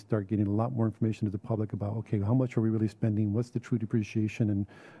have to then start getting a lot more information to the public about, okay, how much are we really spending? What's the true depreciation, and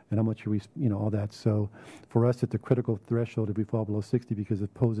how much are we, all that. So for us, it's a critical threshold if we fall below 60 because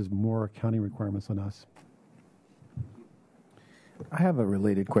it poses more accounting requirements on us. I have a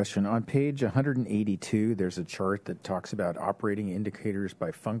related question. On page 182, there's a chart that talks about operating indicators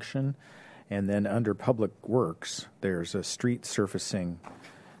by function. And then under Public Works, there's a street surfacing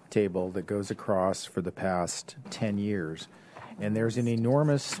table that goes across for the past 10 years. And there's an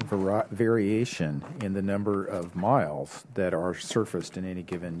enormous variation in the number of miles that are surfaced in any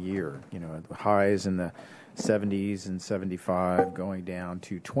given year. Highs in the 70s and 75 going down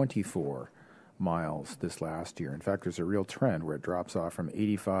to 24 miles this last year. In fact, there's a real trend where it drops off from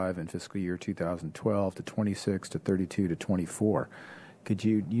 85 in fiscal year 2012 to 26 to 32 to 24.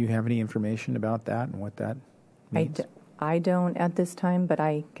 Do you have any information about that and what that means? I don't at this time, but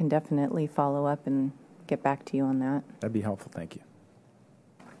I can definitely follow up and get back to you on that. That'd be helpful. Thank you.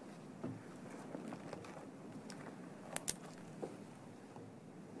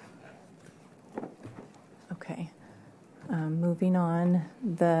 Okay. Moving on,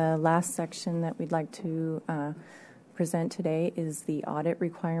 the last section that we'd like to present today is the audit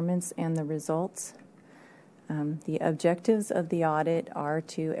requirements and the results. The objectives of the audit are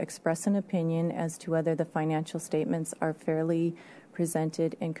to express an opinion as to whether the financial statements are fairly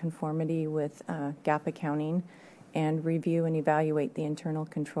presented in conformity with GAAP accounting, and review and evaluate the internal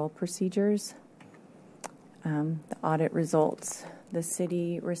control procedures. The audit results. The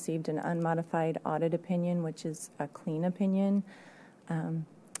city received an unmodified audit opinion, which is a clean opinion.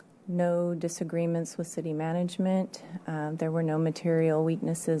 No disagreements with city management. There were no material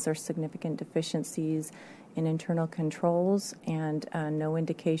weaknesses or significant deficiencies in internal controls, and no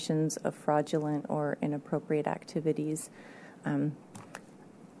indications of fraudulent or inappropriate activities.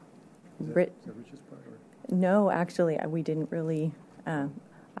 No, actually, we didn't really.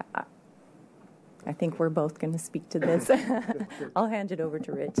 I think we're both going to speak to this. I'll hand it over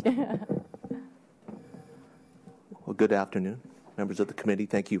to Rich. Well, good afternoon, members of the committee.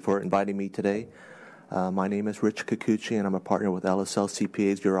 Thank you for inviting me today. My name is Rich Kikuchi, and I'm a partner with LSL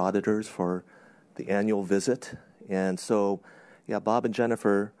CPAs, your auditors, for the annual visit. And so, Bob and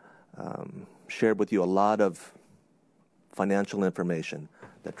Jennifer shared with you a lot of financial information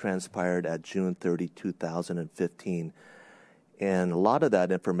that transpired at June 30, 2015. And a lot of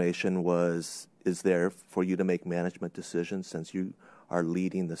that information is there for you to make management decisions since you are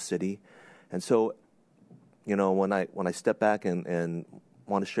leading the city. And so, when I step back and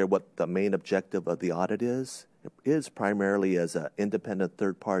want to share what the main objective of the audit is, it is primarily as an independent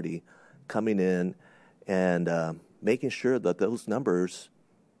third party coming in and making sure that those numbers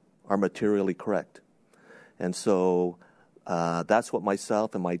are materially correct. And so that's what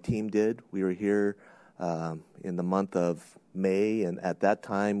myself and my team did. We were here in the month of May, and at that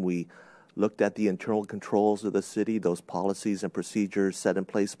time we looked at the internal controls of the city, those policies and procedures set in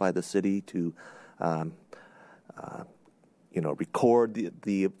place by the city to record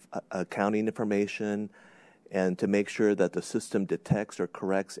the accounting information and to make sure that the system detects or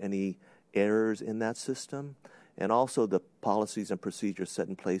corrects any errors in that system, and also the policies and procedures set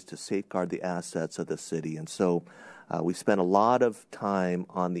in place to safeguard the assets of the city. And so we spent a lot of time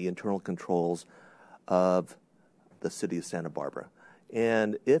on the internal controls of the city of Santa Barbara.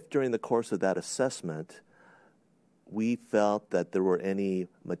 And if during the course of that assessment we felt that there were any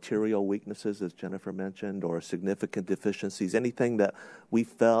material weaknesses, as Jennifer mentioned, or significant deficiencies, anything that we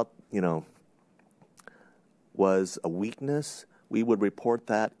felt, was a weakness, we would report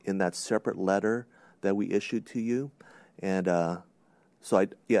that in that separate letter that we issued to you. And so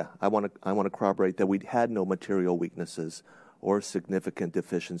I want to corroborate that we had no material weaknesses or significant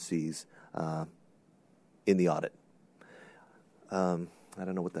deficiencies in the audit. I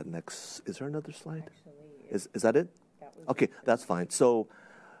don't know what that next. Is there another slide? Is that it? Okay, that's fine. So,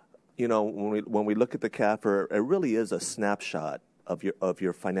 when we look at the CAFR, it really is a snapshot of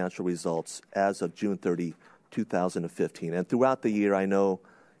your financial results as of June 30, 2015. And throughout the year, I know,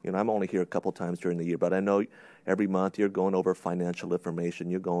 I'm only here a couple times during the year, but I know every month you're going over financial information,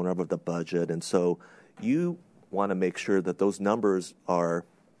 you're going over the budget, and so you want to make sure that those numbers are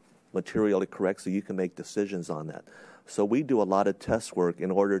materially correct so you can make decisions on that. So we do a lot of test work in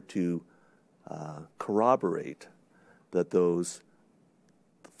order to corroborate that those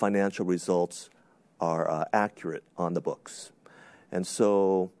financial results are accurate on the books. And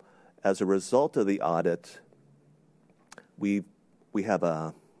so as a result of the audit, we have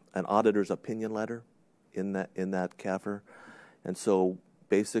an auditor's opinion letter in that CAFR. And so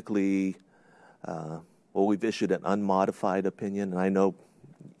basically, we've issued an unmodified opinion, and I know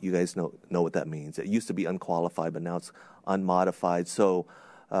you guys know what that means. It used to be unqualified, but now it's unmodified. So,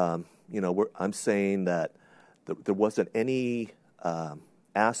 I'm saying that there wasn't any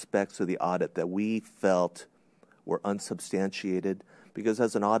aspects of the audit that we felt were unsubstantiated, because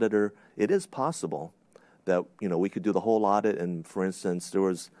as an auditor, it is possible that, we could do the whole audit, and for instance, there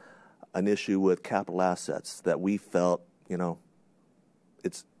was an issue with capital assets that we felt,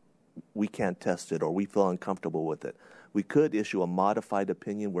 we can't test it, or we feel uncomfortable with it. We could issue a modified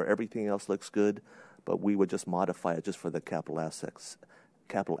opinion where everything else looks good, but we would just modify it just for the capital assets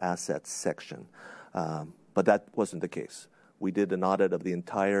section. But that wasn't the case. We did an audit of the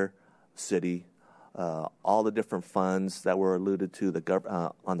entire city, all the different funds that were alluded to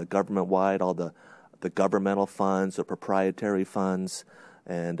on the government-wide, all the governmental funds, the proprietary funds,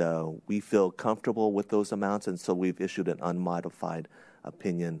 and we feel comfortable with those amounts, and so we've issued an unmodified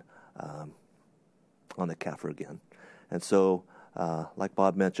opinion on the CAFR again. And so, like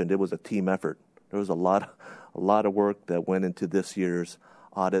Bob mentioned, it was a team effort. There was a lot of work that went into this year's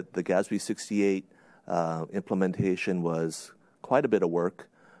audit. The GASB 68 implementation was quite a bit of work.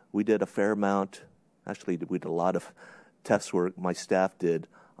 We did a fair amount. Actually, we did a lot of test work. My staff did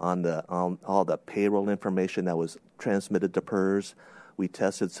on all the payroll information that was transmitted to PERS. We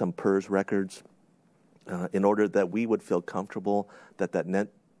tested some PERS records in order that we would feel comfortable that net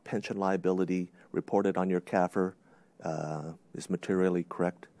pension liability reported on your CAFR is materially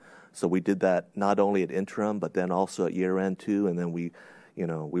correct. So we did that not only at interim, but then also at year end too. And then we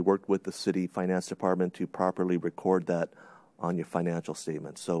worked with the city finance department to properly record that on your financial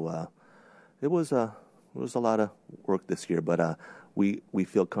statement. So it was a lot of work this year, but we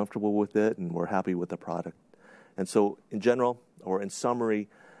feel comfortable with it, and we're happy with the product. And so in general, or in summary,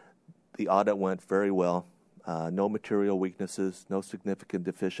 the audit went very well. No material weaknesses, no significant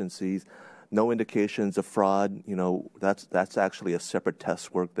deficiencies, no indications of fraud. That's actually a separate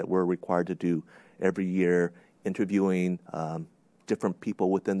test work that we're required to do every year, interviewing different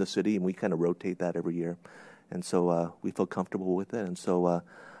people within the city, and we kind of rotate that every year. And so we feel comfortable with it. And so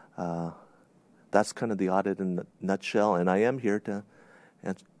that's kind of the audit in a nutshell. And I am here to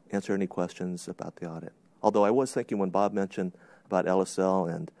answer any questions about the audit. Although I was thinking when Bob mentioned about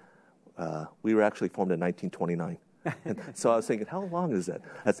LSL, and we were actually formed in 1929. And so I was thinking, how long is that?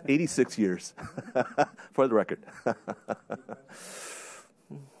 That's 86 years, for the record. Mr.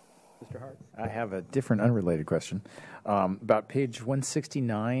 Hart? I have a different unrelated question. About page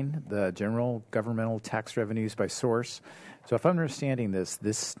 169, the general governmental tax revenues by source. So if I'm understanding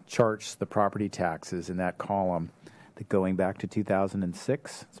this charts the property taxes in that column going back to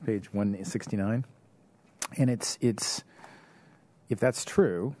 2006. It's page 169. And it's if that's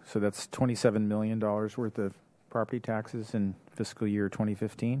true, so that's $27 million worth of property taxes in fiscal year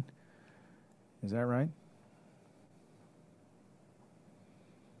 2015. Is that right?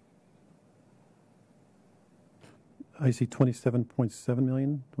 I see 27.7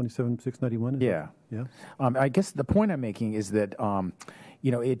 million, 27,691. Yeah. Yeah. I guess the point I'm making is that,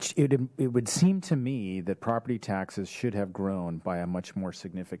 it would seem to me that property taxes should have grown by a much more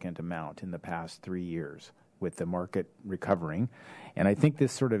significant amount in the past 3 years with the market recovering. And I think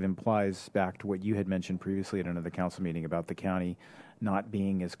this sort of implies back to what you had mentioned previously at another council meeting about the county not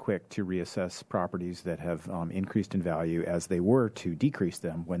being as quick to reassess properties that have increased in value as they were to decrease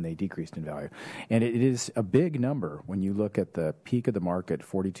them when they decreased in value. And it is a big number when you look at the peak of the market,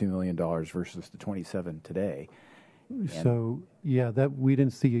 $42 million versus the 27 today. So, yeah, that we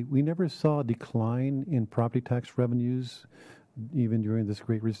never saw a decline in property tax revenues even during this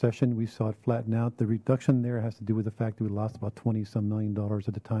Great Recession. We saw it flatten out. The reduction there has to do with the fact that we lost about $20-some million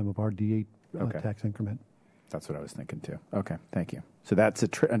at the time of our D8 tax increment. That's what I was thinking too. Okay, thank you. So that's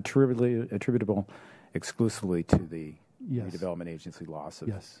attributable exclusively to the redevelopment agency loss of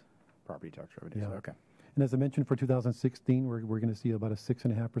property tax revenues. Yeah. Okay. And as I mentioned, for 2016, we're going to see about a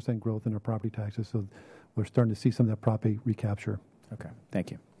 6.5% growth in our property taxes. So we're starting to see some of that property recapture. Okay,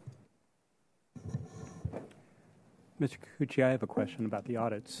 thank you. Mr. Kikuchi, I have a question about the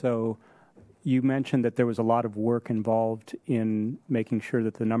audit. So you mentioned that there was a lot of work involved in making sure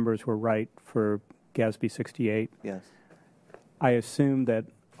that the numbers were right for GASB 68. Yes. I assume that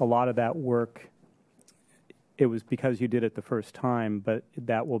a lot of that work, it was because you did it the first time, but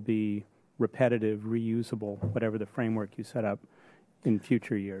that will be repetitive, reusable, whatever the framework you set up in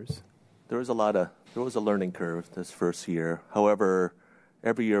future years. There was a learning curve this first year. However,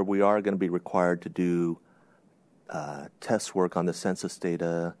 every year we are going to be required to do test work on the census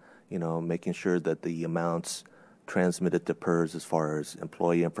data, making sure that the amounts transmitted to PERS as far as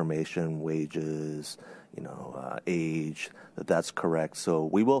employee information, wages, age, that's correct. So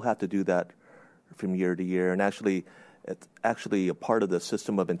we will have to do that from year to year. And actually, it's actually a part of the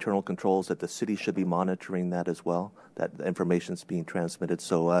system of internal controls that the city should be monitoring that as well, that the information is being transmitted.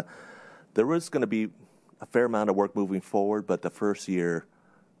 So there is going to be a fair amount of work moving forward, but the first year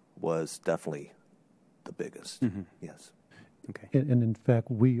was definitely the biggest. Mm-hmm. Yes. Okay. And in fact,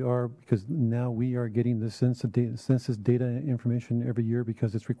 because now we are getting the census data information every year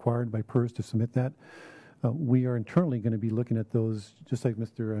because it's required by PERS to submit that. We are internally going to be looking at those, just like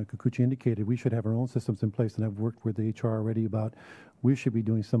Mr. Kikuchi indicated. We should have our own systems in place, and I've worked with the HR already about we should be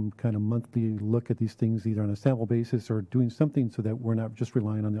doing some kind of monthly look at these things either on a sample basis or doing something so that we're not just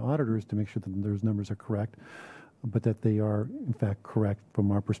relying on the auditors to make sure that those numbers are correct, but that they are, in fact, correct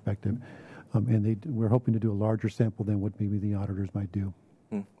from our perspective. And we're hoping to do a larger sample than what maybe the auditors might do.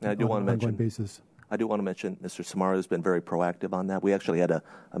 And I do want to mention, Mr. Samara has been very proactive on that. We actually had a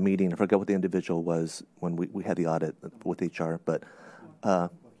meeting. I forget what the individual was when we had the audit with HR, but our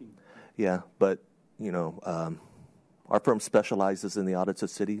firm specializes in the audits of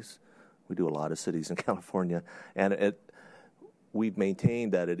cities. We do a lot of cities in California, and we've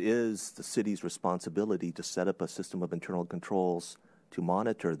maintained that it is the city's responsibility to set up a system of internal controls to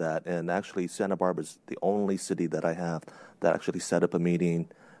monitor that. And actually, Santa Barbara is the only city that I have that actually set up a meeting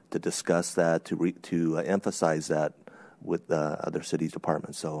to discuss that, to emphasize that with other cities'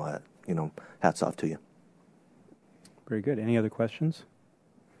 departments. So, hats off to you. Very good. Any other questions?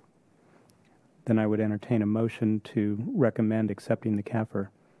 Then I would entertain a motion to recommend accepting the CAFR.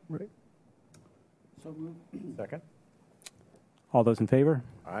 Right. So moved. Second. All those in favor?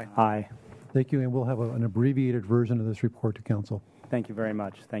 Aye. Aye. Thank you, and we'll have an abbreviated version of this report to council. Thank you very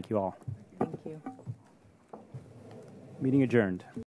much. Thank you all. Thank you. Meeting adjourned.